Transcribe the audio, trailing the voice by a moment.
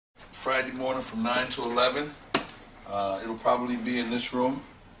Friday morning from 9 to 11. It'll probably be in this room.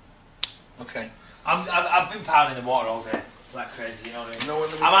 Okay. I've been pounding the water all day, like crazy. You know what I mean? You know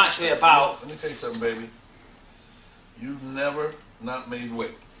what, I'm actually about. Let me tell you something, baby. You've never not made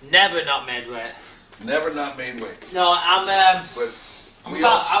weight. Never not made weight. Never not made weight. No, I'm. But I'm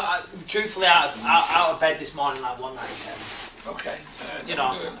truthfully out of bed this morning like 197. Okay. You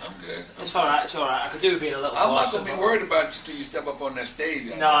know, I'm good. It's alright, it's alright. I could do with being a little I'm closer, not going to be worried about you till you step up on that stage.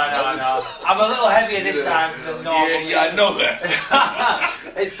 No. I'm a little heavier this time than normal. Yeah, I know that.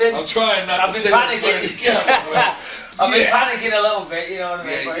 It's been. I'm trying not to say I've been panicking a little bit, you know what I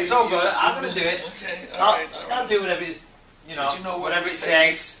mean? But it's all good. I'm going to do it. Okay, I'll do whatever it, whatever it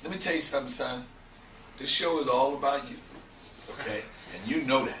takes. Let me tell you something, son. This show is all about you. Okay? And you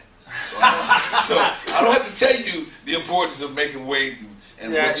know that. So I don't have to tell you the importance of making weight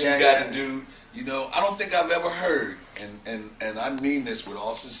and what you got to do. You know, I don't think I've ever heard, and I mean this with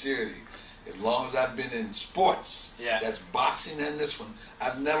all sincerity, as long as I've been in sports, that's boxing and this one,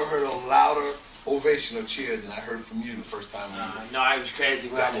 I've never heard a louder ovation or cheer than I heard from you the first time. No, it was crazy.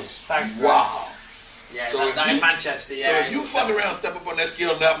 Thanks, bro. Wow. Yeah, so that in Manchester, So if you fuck around, step up on that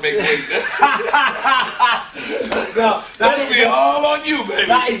scale and not make weight, that will be all on you, baby.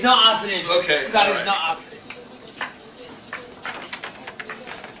 That is not happening. Okay. That is not happening.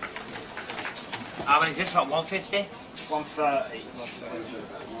 How many is this? About 150?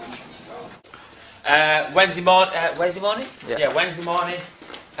 130. Wednesday morning? Yeah, Wednesday morning.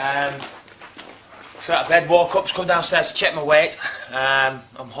 Got out of bed, woke up, come downstairs to check my weight. I'm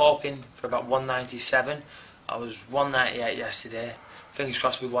hoping for about 197. I was 198 yesterday. Fingers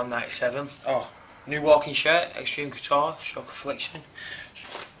crossed to be 197. Oh, new walking shirt, Extreme Couture, Shock Affliction. It's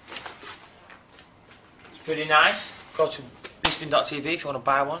pretty nice. Go to bisping.tv if you want to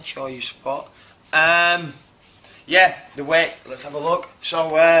buy one, show your support. Yeah, the weight, let's have a look.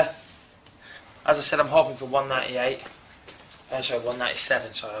 So, as I said, I'm hoping for 198. Sorry,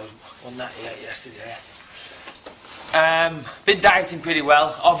 197, sorry, I was 198 yesterday. Been dieting pretty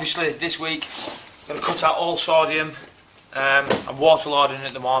well. Obviously, this week, I'm going to cut out all sodium. I'm waterloading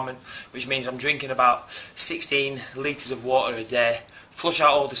at the moment, which means I'm drinking about 16 litres of water a day. Flush out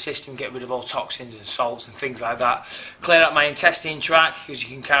all the system, get rid of all toxins and salts and things like that. Clear out my intestine tract, because you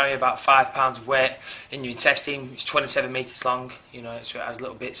can carry about 5 pounds of weight in your intestine. It's 27 metres long, you know, so it has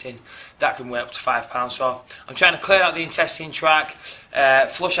little bits in. That can weigh up to 5 pounds. So I'm trying to clear out the intestine tract,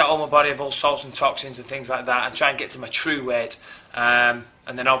 flush out all my body of all salts and toxins and things like that, and try and get to my true weight. And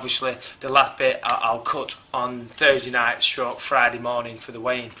then obviously the last bit I'll cut on Thursday night, Friday morning for the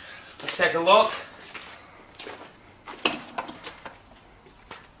weigh-in. Let's take a look.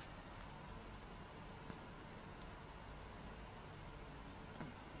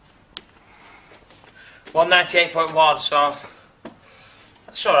 $198.1, so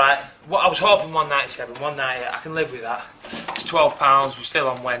that's alright. I was hoping 197, 198, I can live with that. It's £12, we're still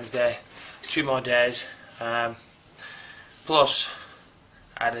on Wednesday, 2 more days. Plus,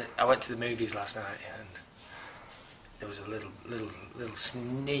 I went to the movies last night and there was a little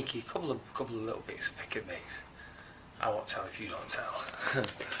sneaky, couple of little bits of pick and mix. I won't tell if you don't tell.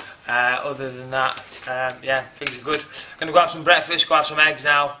 Other than that, yeah, things are good. Gonna go have some breakfast, go have some eggs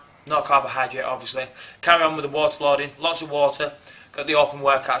now. No carbohydrate, obviously. Carry on with the water loading, lots of water. Got the open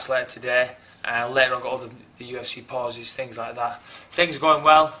workouts later today. Later I've got all the UFC pauses, things like that. Things are going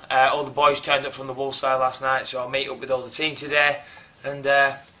well. All the boys turned up from the Wolves side last night, so I'll meet up with all the team today. And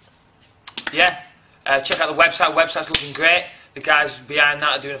yeah, check out the website. The website's looking great. The guys behind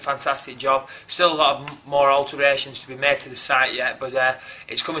that are doing a fantastic job. Still a lot of more alterations to be made to the site yet, but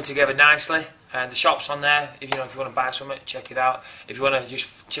it's coming together nicely. And the shop's on there. If you want to buy something, check it out. If you want to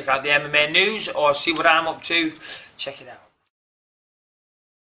just check out the MMA news or see what I'm up to, check it out.